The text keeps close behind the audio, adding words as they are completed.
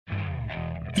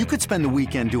You could spend the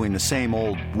weekend doing the same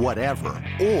old whatever,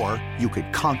 or you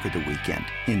could conquer the weekend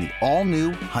in the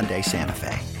all-new Hyundai Santa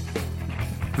Fe.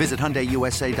 Visit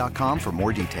HyundaiUSA.com for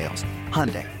more details.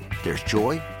 Hyundai, there's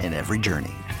joy in every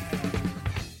journey.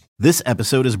 This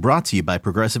episode is brought to you by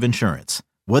Progressive Insurance.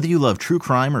 Whether you love true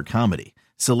crime or comedy,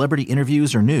 celebrity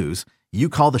interviews or news, you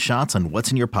call the shots on what's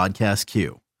in your podcast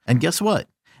queue. And guess what?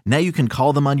 Now you can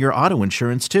call them on your auto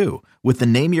insurance too with the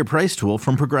Name Your Price tool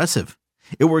from Progressive.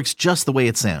 It works just the way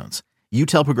it sounds. You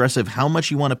tell Progressive how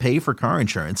much you want to pay for car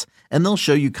insurance, and they'll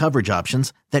show you coverage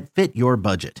options that fit your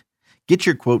budget. Get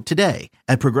your quote today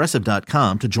at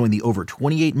Progressive.com to join the over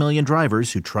 28 million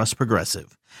drivers who trust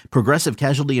Progressive. Progressive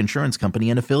Casualty Insurance Company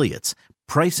and Affiliates.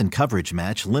 Price and coverage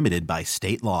match limited by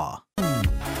state law. It's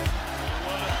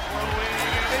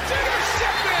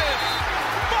intercepted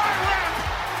by Rapp.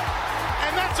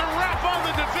 And that's a wrap on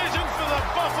the division for the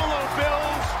Buffalo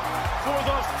Bills for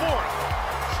the fourth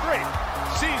straight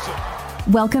season.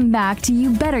 Welcome back to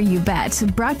You Better You Bet,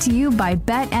 brought to you by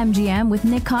BetMGM with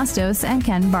Nick Costos and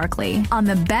Ken Barkley on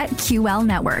the BetQL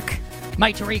network.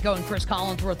 Mike Tirico and Chris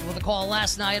Collinsworth with a call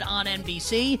last night on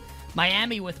NBC.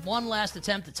 Miami with one last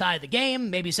attempt to tie the game,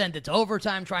 maybe send it to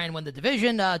overtime, try and win the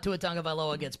division. Tua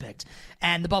Tagovailoa gets picked.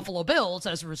 And the Buffalo Bills,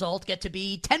 as a result, get to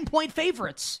be 10-point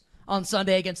favorites on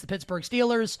Sunday against the Pittsburgh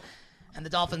Steelers. And the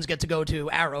Dolphins get to go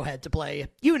to Arrowhead to play,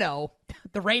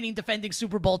 the reigning defending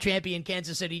Super Bowl champion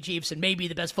Kansas City Chiefs and maybe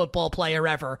the best football player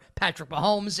ever, Patrick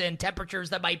Mahomes, in temperatures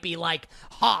that might be like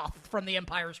Hoth from The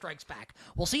Empire Strikes Back.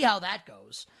 We'll see how that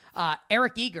goes.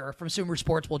 Eric Eager from Sumer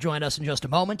Sports will join us in just a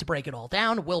moment to break it all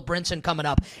down. Will Brinson coming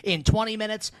up in 20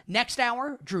 minutes. Next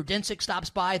hour, Drew Dinsick stops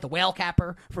by, the whale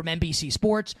capper from NBC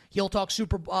Sports. He'll talk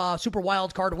Super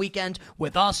Wild Card Weekend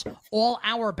with us. All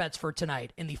our bets for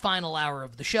tonight in the final hour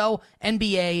of the show,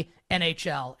 NBA,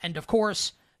 NHL, and of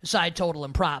course, side total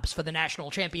and props for the national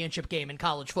championship game in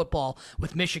college football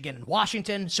with Michigan and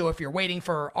Washington. So if you're waiting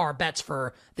for our bets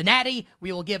for the Natty,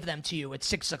 we will give them to you at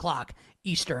 6 o'clock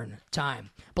Eastern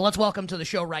time. But let's welcome to the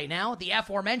show right now the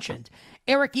aforementioned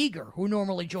Eric Eager, who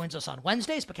normally joins us on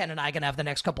Wednesdays, but Ken and I are going to have the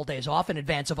next couple days off in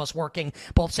advance of us working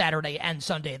both Saturday and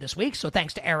Sunday this week. So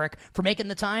thanks to Eric for making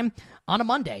the time on a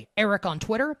Monday. Eric on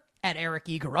Twitter, at Eric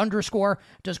Eager _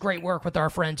 does great work with our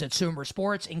friends at Sumer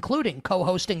Sports, including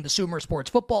co-hosting the Sumer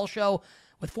Sports Football Show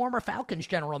with former Falcons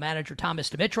general manager Thomas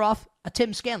Dimitroff, a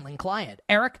Tim Scanlon client.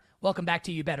 Eric, welcome back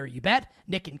to You Better You Bet.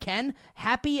 Nick and Ken,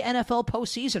 happy NFL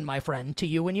postseason, my friend, to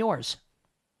you and yours.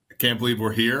 I can't believe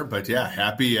we're here, but yeah,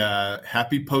 happy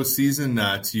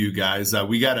postseason to you guys.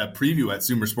 We got a preview at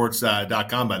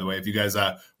sumersports.com, by the way, if you guys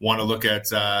want to look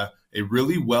at a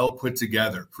really well put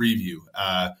together preview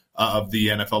of the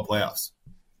NFL playoffs.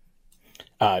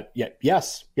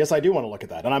 Yes, I do want to look at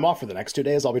that. And I'm off for the next 2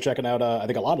 days. I'll be checking out, I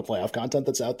think, a lot of playoff content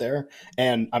that's out there.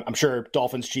 And I'm sure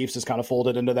Dolphins Chiefs is kind of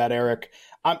folded into that, Eric.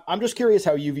 I'm just curious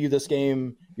how you view this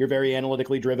game. You're very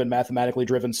analytically driven, mathematically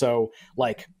driven. So,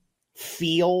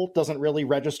 feel doesn't really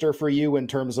register for you in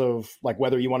terms of,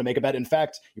 whether you want to make a bet. In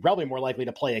fact, you're probably more likely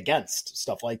to play against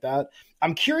stuff like that.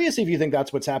 I'm curious if you think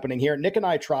that's what's happening here. Nick and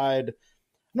I tried...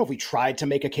 I don't know if we tried to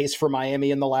make a case for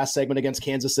Miami in the last segment against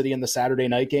Kansas City in the Saturday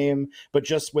night game, but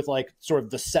just with sort of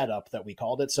the setup that we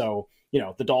called it. So,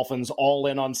 the Dolphins all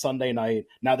in on Sunday night.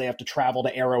 Now they have to travel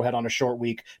to Arrowhead on a short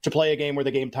week to play a game where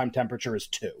the game time temperature is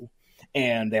 2.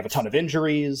 And they have a ton of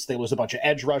injuries. They lose a bunch of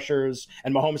edge rushers,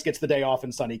 and Mahomes gets the day off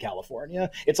in sunny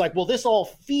California. It's this all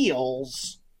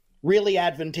feels really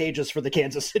advantageous for the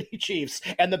Kansas City Chiefs,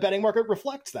 and the betting market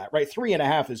reflects that, right?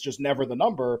 3.5 is just never the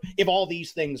number if all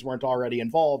these things weren't already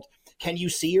involved. Can you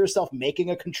see yourself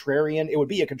making a contrarian? It would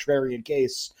be a contrarian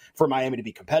case for Miami to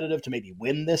be competitive, to maybe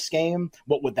win this game.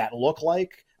 What would that look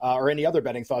like? Or any other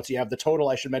betting thoughts you have? The total,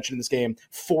 I should mention, in this game,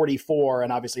 44,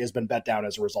 and obviously has been bet down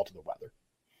as a result of the weather.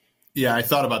 Yeah, I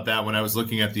thought about that when I was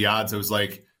looking at the odds. I was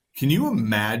like, can you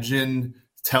imagine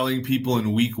telling people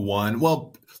in week 1,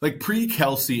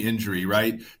 pre-Kelsey injury,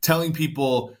 right? Telling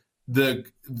people the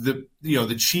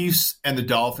Chiefs and the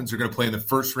Dolphins are going to play in the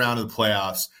first round of the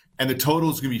playoffs, and the total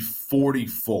is going to be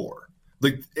 44.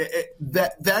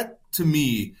 That to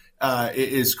me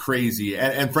is crazy.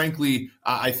 And frankly,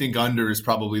 I think under is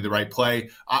probably the right play.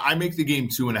 I make the game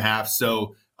 2.5.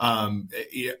 So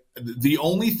the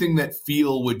only thing that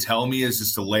feel would tell me is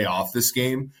just to lay off this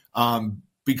game.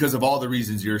 Because of all the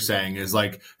reasons you're saying is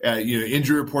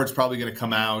injury reports probably going to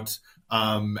come out.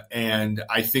 And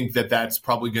I think that's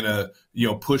probably going to,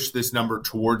 push this number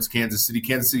towards Kansas City.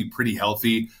 Kansas City pretty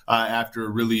healthy after a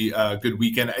really good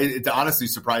weekend. It honestly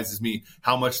surprises me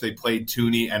how much they played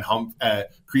Tooney and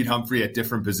Creed Humphrey at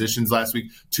different positions last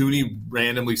week. Tooney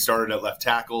randomly started at left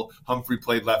tackle. Humphrey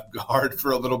played left guard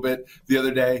for a little bit the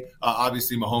other day.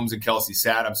 Obviously, Mahomes and Kelsey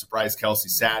sat. I'm surprised Kelsey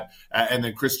sat. And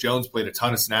then Chris Jones played a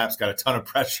ton of snaps, got a ton of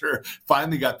pressure,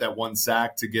 finally got that one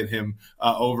sack to get him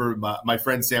over. My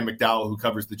friend Sam McDowell, who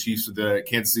covers the Chiefs with the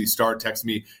Kansas City Star, texted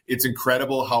me, it's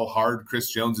incredible how hard Chris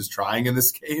Jones is trying in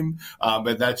this game,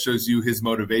 but that shows you his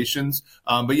motivations.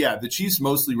 But yeah, the Chiefs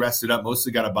mostly rested up,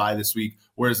 mostly got a bye this week,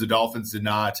 whereas the Dolphins did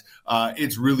not.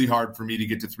 It's really hard for me to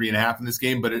get to 3.5 in this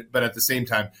game, but at the same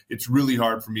time, it's really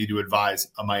hard for me to advise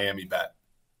a Miami bet.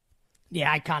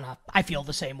 Yeah, I feel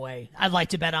the same way. I'd like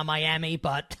to bet on Miami,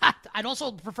 but I'd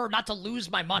also prefer not to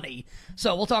lose my money.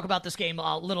 So we'll talk about this game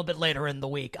a little bit later in the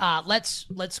week.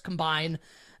 Let's combine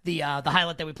the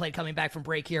highlight that we played coming back from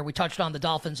break here. We touched on the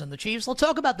Dolphins and the Chiefs. Let's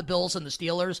talk about the Bills and the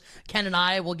Steelers. Ken and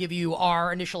I will give you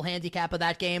our initial handicap of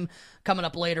that game coming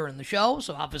up later in the show.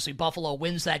 So obviously Buffalo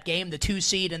wins that game, the 2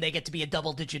 seed, and they get to be a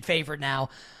double-digit favorite now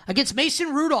against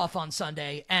Mason Rudolph on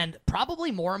Sunday. And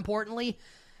probably more importantly,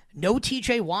 no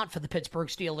TJ Watt for the Pittsburgh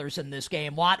Steelers in this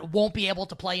game. Watt won't be able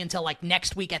to play until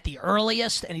next week at the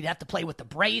earliest, and he'd have to play with the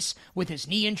brace with his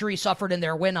knee injury suffered in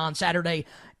their win on Saturday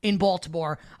in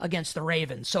Baltimore against the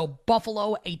Ravens. So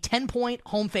Buffalo, a 10-point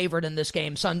home favorite in this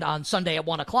game on Sunday at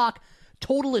 1 o'clock.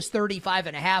 Total is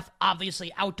 35.5.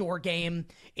 Obviously, outdoor game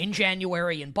in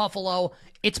January in Buffalo.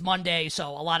 It's Monday,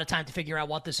 so a lot of time to figure out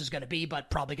what this is going to be, but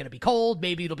probably going to be cold.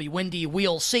 Maybe it'll be windy.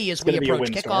 We'll see as we approach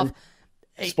kickoff.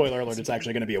 Spoiler alert, it's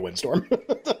actually going to be a windstorm.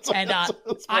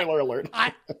 Spoiler alert.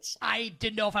 I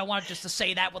didn't know if I wanted just to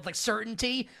say that with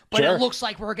certainty, but Sure. It looks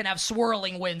like we're going to have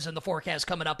swirling winds in the forecast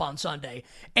coming up on Sunday.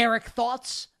 Eric,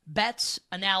 thoughts, bets,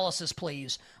 analysis,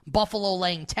 please. Buffalo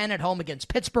laying 10 at home against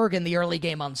Pittsburgh in the early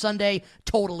game on Sunday.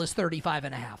 Total is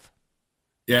 35.5.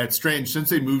 Yeah, it's strange. Since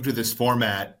they moved to this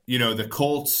format, the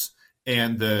Colts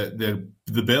and the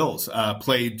Bills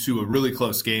played to a really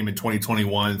close game in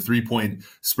 2021, 3-point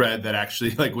spread that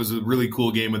actually was a really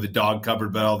cool game with the dog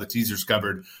covered, but all the teasers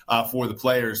covered for the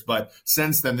players. But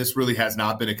since then, this really has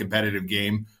not been a competitive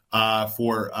game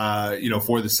for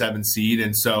the 7 seed,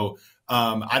 and so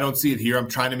I don't see it here. I'm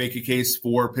trying to make a case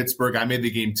for Pittsburgh. I made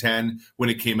the game 10 when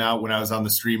it came out, when I was on the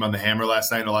stream on the Hammer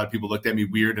last night, and a lot of people looked at me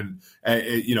weird. And,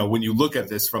 when you look at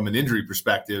this from an injury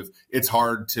perspective, it's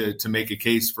hard to make a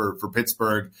case for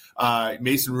Pittsburgh.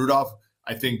 Mason Rudolph,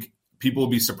 I think people will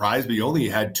be surprised, but he only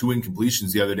had 2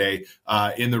 incompletions the other day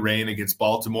in the rain against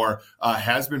Baltimore.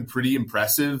 Has been pretty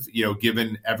impressive,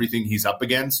 given everything he's up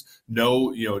against.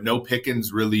 No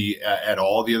Pickens really at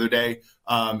all the other day.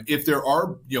 If there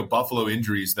are, Buffalo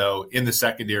injuries, though, in the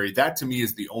secondary, that to me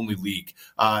is the only leak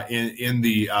in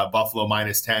the Buffalo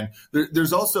 -10.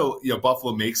 There's also,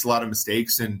 Buffalo makes a lot of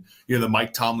mistakes, and, the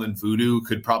Mike Tomlin voodoo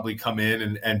could probably come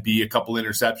in and be a couple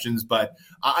interceptions. But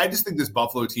I just think this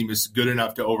Buffalo team is good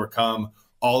enough to overcome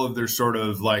all of their sort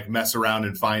of mess around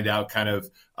and find out kind of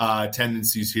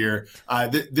tendencies here.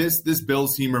 This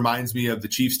Bills team reminds me of the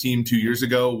Chiefs team 2 years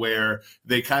ago, where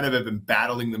they kind of have been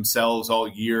battling themselves all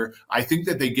year. I think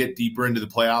that they get deeper into the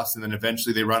playoffs and then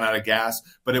eventually they run out of gas,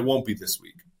 but it won't be this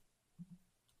week.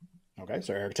 Okay,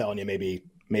 so Eric telling you maybe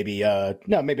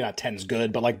not 10's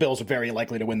good, but Bills are very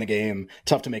likely to win the game.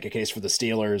 Tough to make a case for the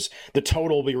Steelers. The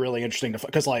total will be really interesting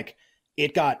because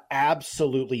it got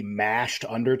absolutely mashed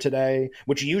under today,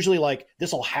 which usually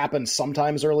this will happen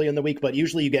sometimes early in the week, but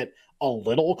usually you get a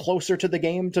little closer to the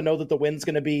game to know that the win's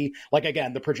going to be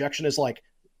again, the projection is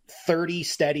 30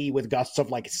 steady with gusts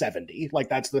of 70.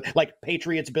 That's the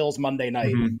Patriots Bills Monday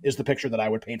night is the picture that I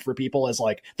would paint for people as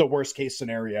the worst case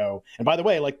scenario. And by the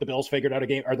way, the Bills figured out a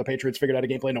game, or the Patriots figured out a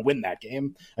game plan to win that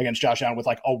game against Josh Allen with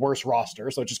a worse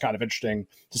roster. So it's just kind of interesting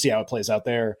to see how it plays out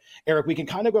there. Eric, we can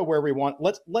kind of go where we want.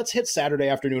 Let's hit Saturday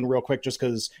afternoon real quick, just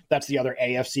because that's the other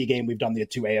AFC game. We've done the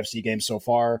 2 AFC games so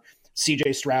far.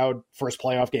 CJ Stroud, first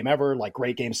playoff game ever,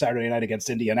 great game Saturday night against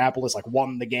Indianapolis,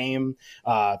 won the game.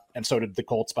 And so did the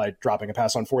Colts by dropping a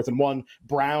pass on 4th and 1.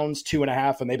 Browns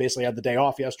 2.5, and they basically had the day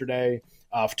off yesterday.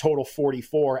 Total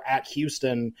 44 at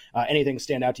Houston. Anything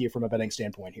stand out to you from a betting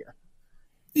standpoint here?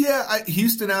 Yeah,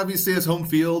 Houston obviously has home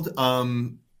field.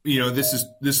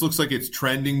 This looks like it's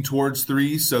trending towards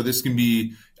 3, so this can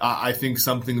be, I think,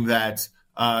 something that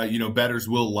bettors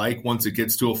will like once it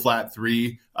gets to a flat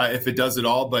 3, if it does it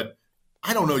all. But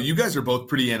I don't know. You guys are both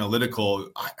pretty analytical.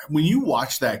 When you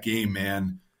watch that game,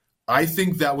 man, I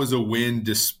think that was a win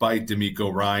despite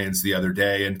DeMeco Ryans the other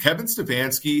day. And Kevin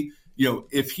Stefanski,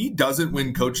 if he doesn't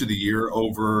win Coach of the Year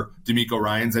over DeMeco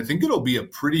Ryans, I think it'll be a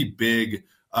pretty big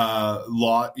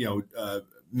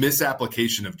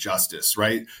misapplication of justice,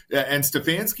 right? And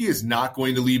Stefanski is not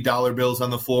going to leave dollar bills on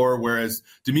the floor, whereas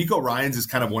D'Amico Ryans is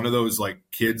kind of one of those like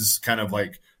kids kind of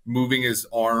like moving his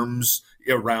arms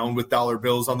around with dollar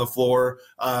bills on the floor.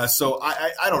 So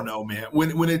I don't know, man.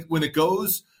 When it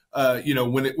goes,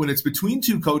 when it's between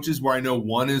two coaches where I know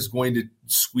one is going to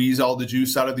squeeze all the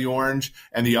juice out of the orange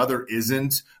and the other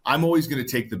isn't, I'm always going to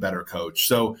take the better coach.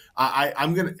 So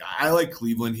I like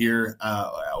Cleveland here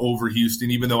over Houston,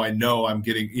 even though I know I'm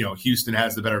getting, Houston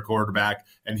has the better quarterback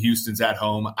and Houston's at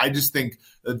home. I just think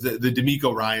the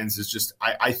D'Amico Ryans is just,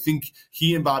 I think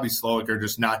he and Bobby Slowick are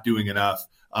just not doing enough,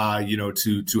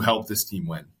 to help this team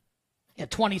win.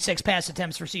 26 pass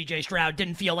attempts for C.J. Stroud.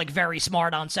 Didn't feel like very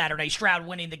smart on Saturday. Stroud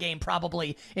winning the game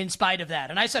probably in spite of that.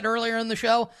 And I said earlier in the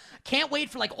show, can't wait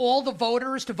for like all the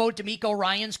voters to vote D'Amico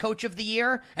Ryans Coach of the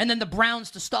Year, and then the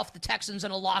Browns to stuff the Texans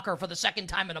in a locker for the second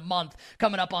time in a month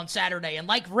coming up on Saturday. And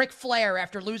like Ric Flair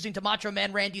after losing to Macho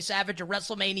Man Randy Savage at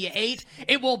WrestleMania 8,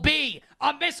 it will be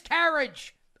a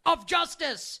miscarriage of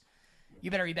justice. You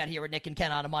better be bet here with Nick and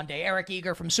Ken on a Monday. Eric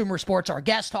Eager from Sumer Sports, our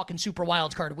guest, talking Super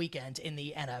Wildcard Weekend in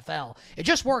the NFL. It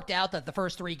just worked out that the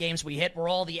first three games we hit were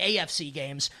all the AFC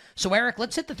games. So, Eric,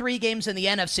 let's hit the three games in the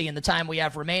NFC in the time we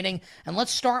have remaining. And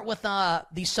let's start with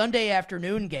the Sunday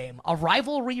afternoon game, a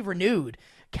rivalry renewed.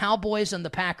 Cowboys and the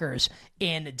Packers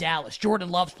in Dallas. Jordan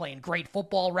Love's playing great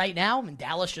football right now, and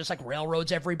Dallas just like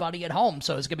railroads everybody at home,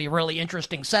 so it's going to be a really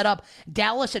interesting setup.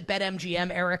 Dallas at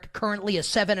BetMGM, Eric, currently a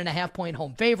 7.5-point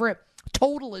home favorite.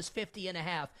 Total is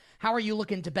 50.5. How are you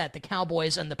looking to bet the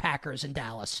Cowboys and the Packers in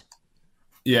Dallas?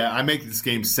 Yeah, I make this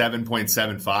game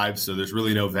 7.75, so there's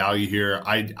really no value here.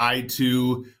 I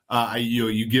too,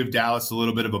 you give Dallas a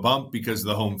little bit of a bump because of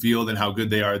the home field and how good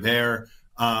they are there.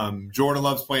 Jordan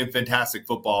Love's playing fantastic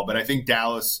football, but I think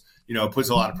Dallas, puts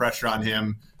a lot of pressure on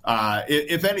him.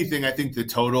 If anything, I think the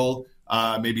total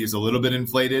maybe is a little bit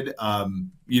inflated.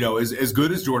 As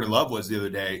good as Jordan Love was the other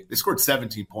day, they scored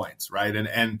 17 points, right?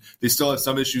 And they still have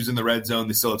some issues in the red zone.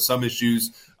 They still have some issues,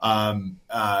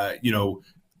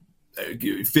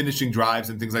 finishing drives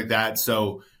and things like that.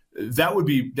 So that would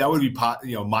be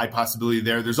my possibility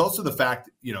there. There's also the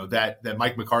fact, that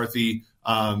Mike McCarthy,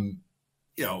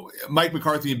 Mike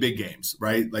McCarthy in big games,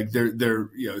 right? Like they're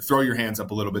throw your hands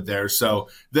up a little bit there. So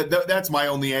that's my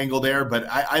only angle there, but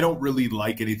I don't really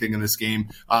like anything in this game.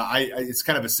 It's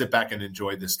kind of a sit back and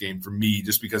enjoy this game for me,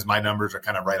 just because my numbers are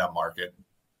kind of right on market.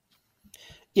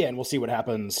 Yeah, and we'll see what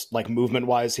happens, like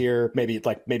movement-wise here. Maybe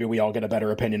we all get a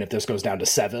better opinion if this goes down to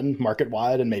 7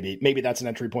 market-wide, and maybe that's an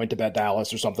entry point to bet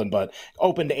Dallas or something. But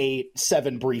open to 8,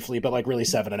 7 briefly, but like really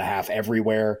 7.5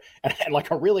 everywhere, and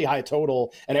like a really high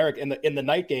total. And Eric, in the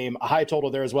night game, a high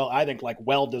total there as well. I think like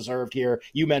well deserved here.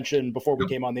 You mentioned before we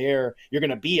came on the air, you're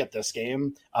going to be at this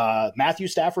game. Matthew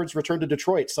Stafford's return to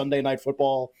Detroit Sunday Night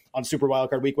Football on Super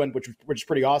Wildcard Weekend, which is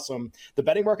pretty awesome. The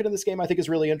betting market in this game, I think, is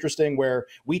really interesting, where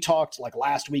we talked like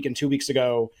last week and 2 weeks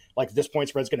ago, like this point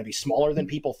spread is going to be smaller than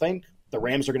people think. The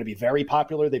Rams are going to be very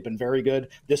popular. They've been very good.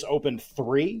 This opened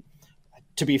 3.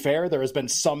 To be fair, there has been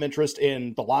some interest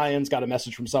in the Lions. Got a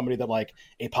message from somebody that like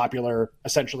a popular,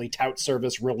 essentially tout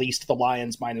service released the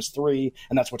Lions -3,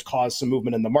 and that's what's caused some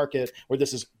movement in the market, where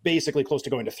this is basically close to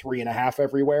going to 3.5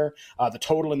 everywhere. The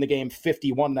total in the game,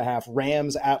 51.5.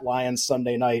 Rams at Lions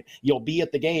Sunday night. You'll be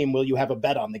at the game. Will you have a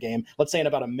bet on the game? Let's say in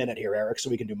about a minute here, Eric, so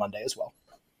we can do Monday as well.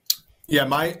 Yeah,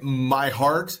 my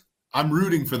heart, I'm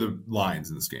rooting for the Lions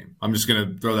in this game. I'm just going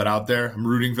to throw that out there. I'm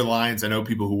rooting for the Lions. I know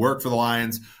people who work for the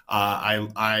Lions.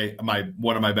 One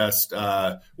of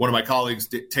my colleagues,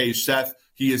 Tej Seth,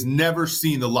 he has never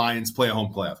seen the Lions play a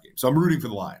home playoff game. So I'm rooting for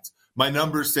the Lions. My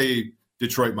numbers say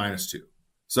Detroit -2.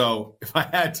 So if I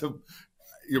had to,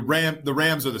 the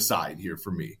Rams are the side here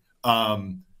for me.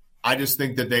 I just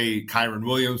think that Kyron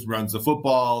Williams runs the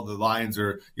football. The Lions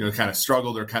are, kind of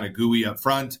struggle. They're kind of gooey up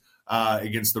front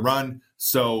against the run.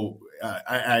 So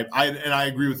I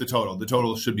agree with the total. The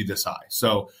total should be this high.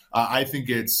 So I think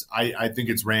it's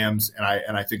Rams, and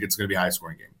I think it's going to be a high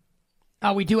scoring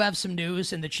game. We do have some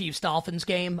news in the Chiefs-Dolphins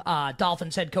game.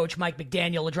 Dolphins head coach Mike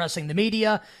McDaniel addressing the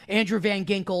media. Andrew Van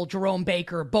Ginkel, Jerome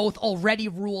Baker, both already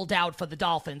ruled out for the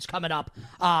Dolphins coming up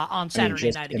on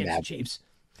Saturday night against the Chiefs.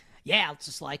 Yeah, it's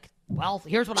just like, well,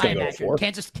 here's what I imagine.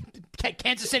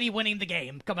 Kansas City winning the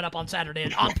game coming up on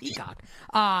Saturday on Peacock.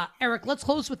 Eric, let's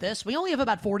close with this. We only have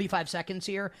about 45 seconds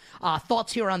here.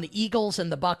 Thoughts here on the Eagles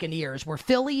and the Buccaneers. Were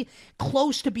Philly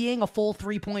close to being a full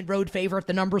 3-point road favorite?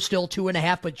 The number's still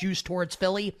 2.5, but juice towards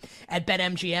Philly at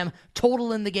BetMGM.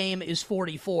 Total in the game is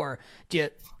 44.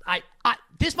 This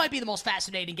might be the most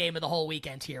fascinating game of the whole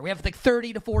weekend here. We have like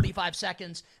 30 to 45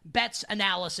 seconds. Bets,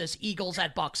 analysis, Eagles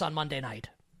at Bucks on Monday night.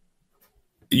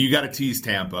 You got to tease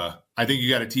Tampa. I think you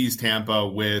got to tease Tampa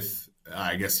with,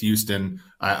 I guess, Houston.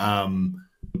 Dallas.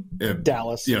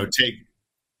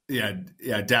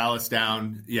 Dallas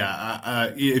down.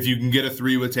 If you can get a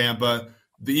 3 with Tampa,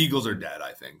 the Eagles are dead,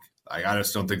 I think. I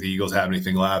just don't think the Eagles have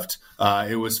anything left.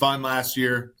 It was fun last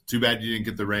year. Too bad you didn't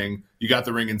get the ring. You got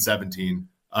the ring in 2017.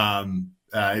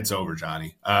 It's over,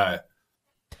 Johnny.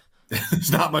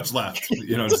 There's not much left,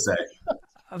 to say.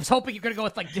 I was hoping you're going to go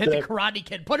with the Karate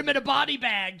Kid. Put him in a body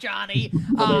bag, Johnny.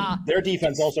 Their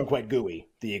defense also quite gooey,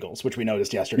 the Eagles, which we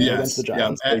noticed yesterday against the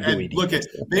Giants. Yeah. And look,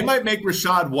 they might make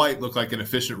Rashad White look like an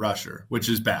efficient rusher, which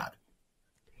is bad.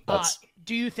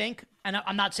 Do you think, and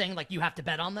I'm not saying you have to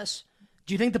bet on this,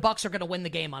 do you think the Bucs are going to win the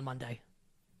game on Monday?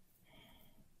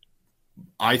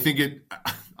 I think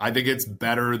it's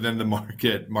better than the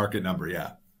market number,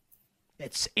 yeah.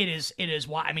 It is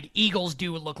why. I mean, Eagles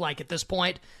do look like at this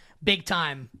point big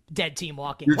time dead team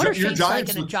walking. Your Shane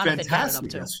Giants Steichen looked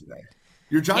fantastic yesterday.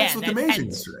 Your Giants looked amazing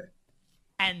yesterday.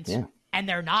 And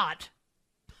they're not.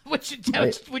 Which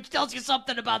tells you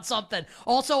something about something.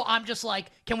 Also, I'm just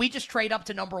can we just trade up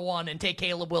to number 1 and take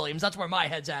Caleb Williams? That's where my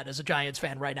head's at as a Giants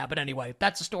fan right now. But anyway,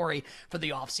 that's a story for the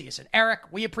offseason. Eric,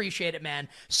 we appreciate it, man.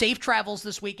 Safe travels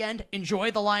this weekend. Enjoy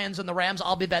the Lions and the Rams.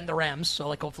 I'll be betting the Rams.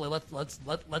 So hopefully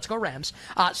let's go Rams.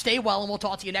 Stay well, and we'll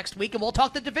talk to you next week, and we'll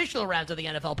talk the divisional rounds of the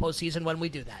NFL postseason when we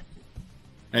do that.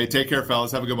 Hey, take care,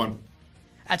 fellas. Have a good one.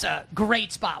 That's a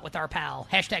great spot with our pal.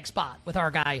 #spot with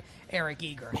our guy, Eric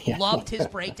Eager. Yeah. Loved his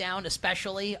breakdown,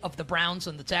 especially of the Browns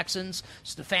and the Texans,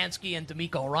 Stefanski and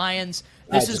DeMeco Ryans.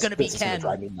 This is going to be Ken.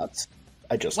 Drive me nuts.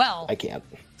 I can't.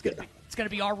 It's going to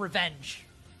be our revenge.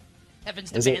 Evan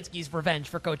Stefanski's revenge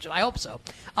for Coach. I hope so.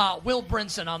 Will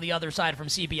Brinson on the other side from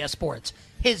CBS Sports.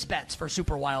 His bets for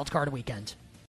Super Wild Card Weekend.